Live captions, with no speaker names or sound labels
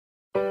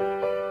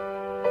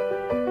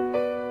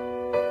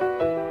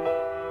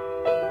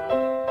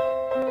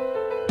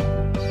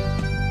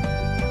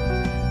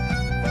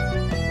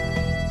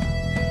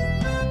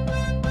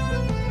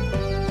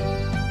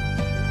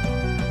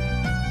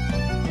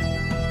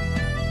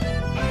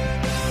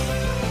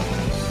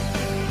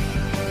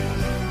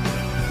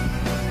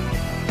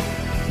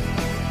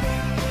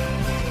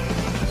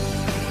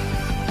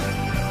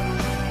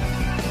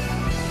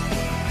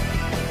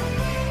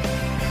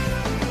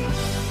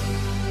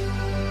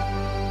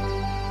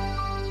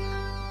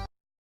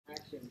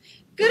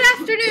Good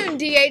afternoon,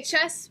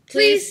 DHS.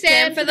 Please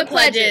stand for the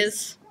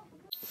pledges.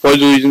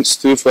 Pledge allegiance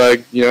to the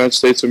flag, United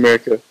States of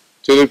America,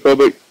 to the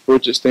republic for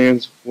which it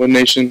stands, one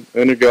nation,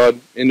 under God,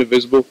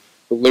 indivisible,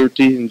 with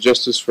liberty and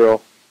justice for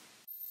all.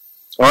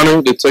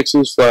 Honor the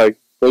Texas flag.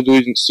 Pledge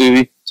allegiance to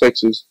thee,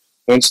 Texas,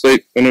 one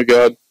state, under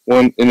God,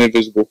 one and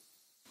indivisible.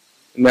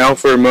 And now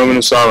for a moment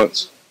of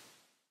silence.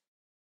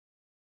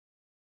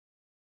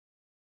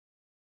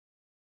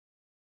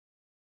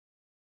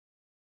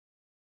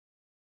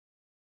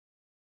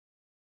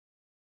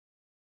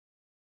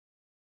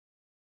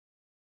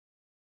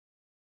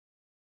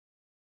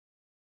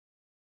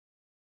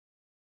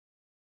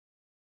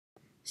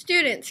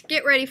 Students,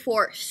 get ready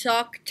for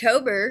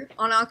Socktober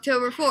on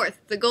October 4th.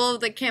 The goal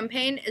of the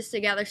campaign is to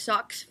gather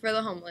socks for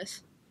the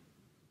homeless.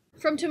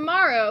 From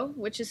tomorrow,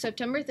 which is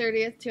September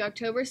 30th to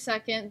October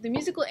 2nd, the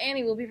musical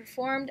Annie will be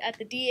performed at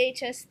the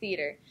DHS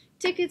Theater.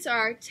 Tickets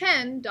are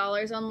 $10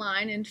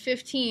 online and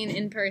 $15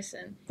 in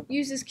person.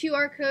 Use this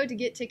QR code to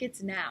get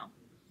tickets now.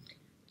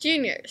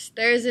 Juniors,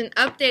 there is an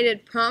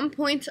updated prom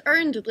points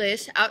earned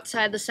list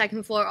outside the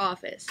second floor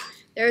office.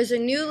 There is a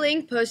new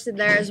link posted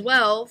there as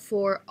well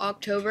for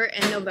October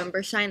and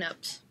November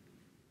signups.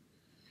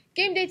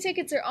 Game day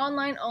tickets are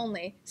online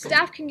only.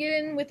 Staff can get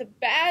in with a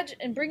badge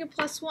and bring a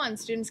 +1.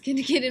 Students can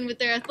get in with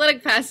their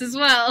athletic pass as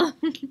well.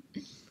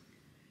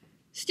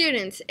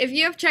 Students, if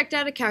you have checked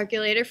out a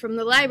calculator from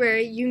the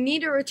library, you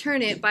need to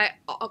return it by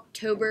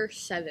October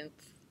 7th.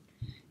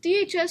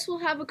 DHS will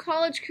have a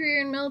college, career,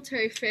 and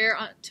military fair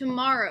on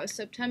tomorrow,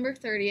 September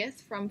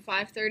 30th, from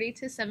 5:30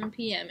 to 7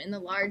 p.m. in the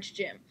large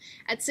gym.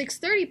 At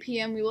 6:30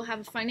 p.m., we will have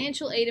a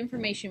financial aid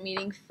information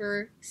meeting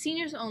for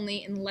seniors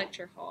only in the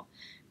lecture hall.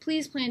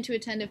 Please plan to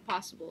attend if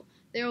possible.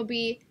 There will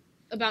be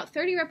about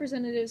 30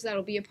 representatives that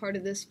will be a part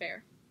of this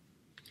fair.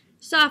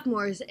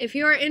 Sophomores, if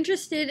you are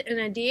interested in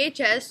a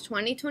DHS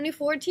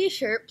 2024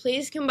 t-shirt,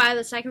 please come by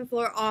the second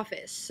floor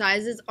office.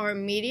 Sizes are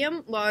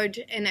medium, large,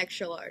 and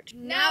extra large.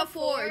 Now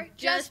for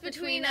Just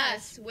Between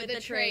Us with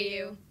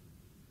Atreyu.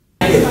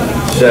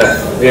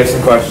 Chef, we have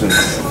some questions.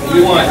 What do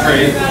you want,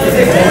 Trey?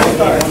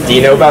 Do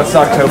you know about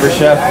Socktober,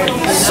 Chef?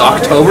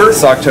 Socktober?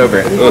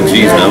 Socktober. Oh,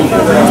 geez, no.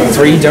 It's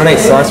where you donate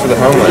socks for the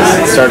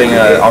homeless, starting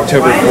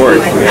October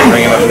 4th. We're going to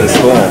bring them up to the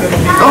school.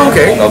 Oh,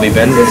 okay. There'll be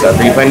bins and stuff.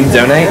 Are you planning to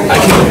donate? I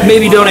can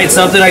maybe donate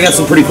something. I got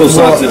some pretty cool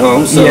socks at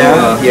home. So,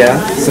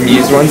 yeah. Some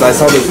used ones. I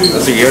saw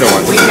those are Yoda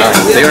ones.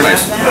 Nice. They are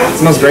nice. It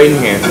smells great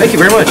in here. Thank you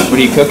very much. What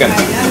are you cooking?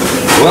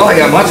 Well, I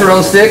got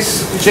mozzarella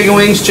sticks, chicken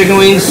wings, chicken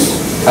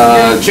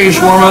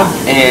shawarma,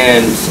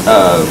 and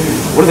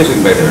what are they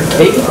cooking back there?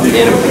 Cake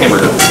and a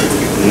hamburger.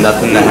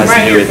 Nothing that has to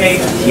do with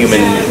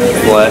human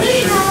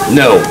flesh?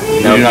 No,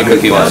 we do not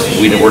cook humans.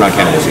 We're not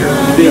cannibals here.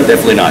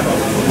 Definitely not.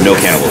 No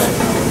cannibals.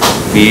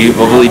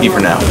 We'll believe you for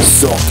now.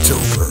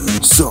 Socktober,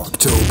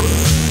 Socktober,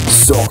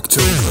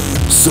 Socktober,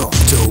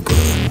 Socktober,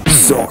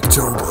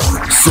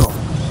 Socktober, Sock.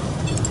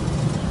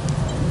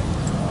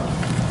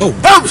 Oh,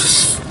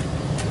 oops!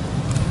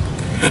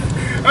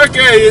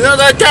 Okay, you know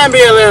that can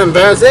be a little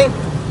embarrassing.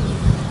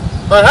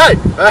 But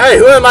hey,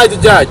 who am I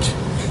to judge?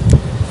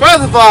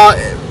 First of all,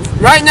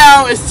 right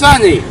now it's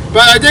sunny,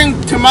 but I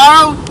think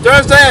tomorrow,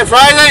 Thursday and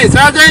Friday and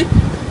Saturday,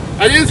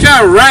 I think it's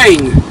gonna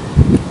rain.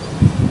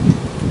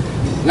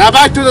 Now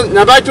back to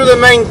the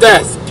main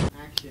desk.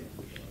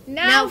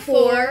 Now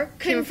for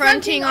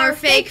Confronting Our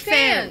Fake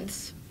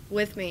Fans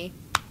with me.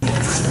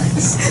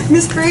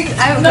 Miss Freak,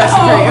 I have a question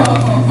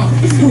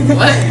for you.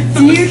 What?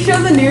 Do you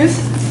show the news?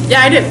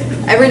 Yeah, I do.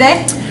 Every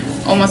day?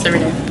 Almost every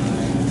day.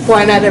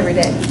 Why not every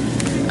day?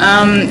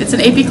 It's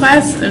an AP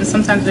class, and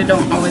sometimes they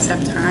don't always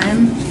have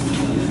time.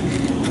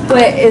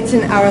 But it's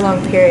an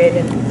hour-long period,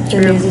 and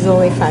the news is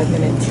only 5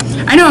 minutes.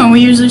 I know, and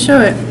we usually show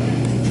it.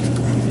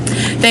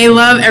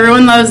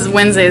 Everyone loves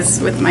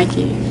Wednesdays with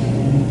Mikey.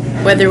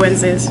 Weather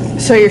Wednesdays.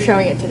 So you're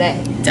showing it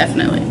today?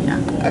 Definitely, yeah.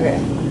 Okay.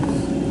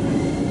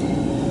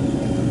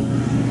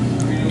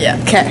 Yeah.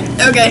 Okay.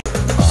 Okay.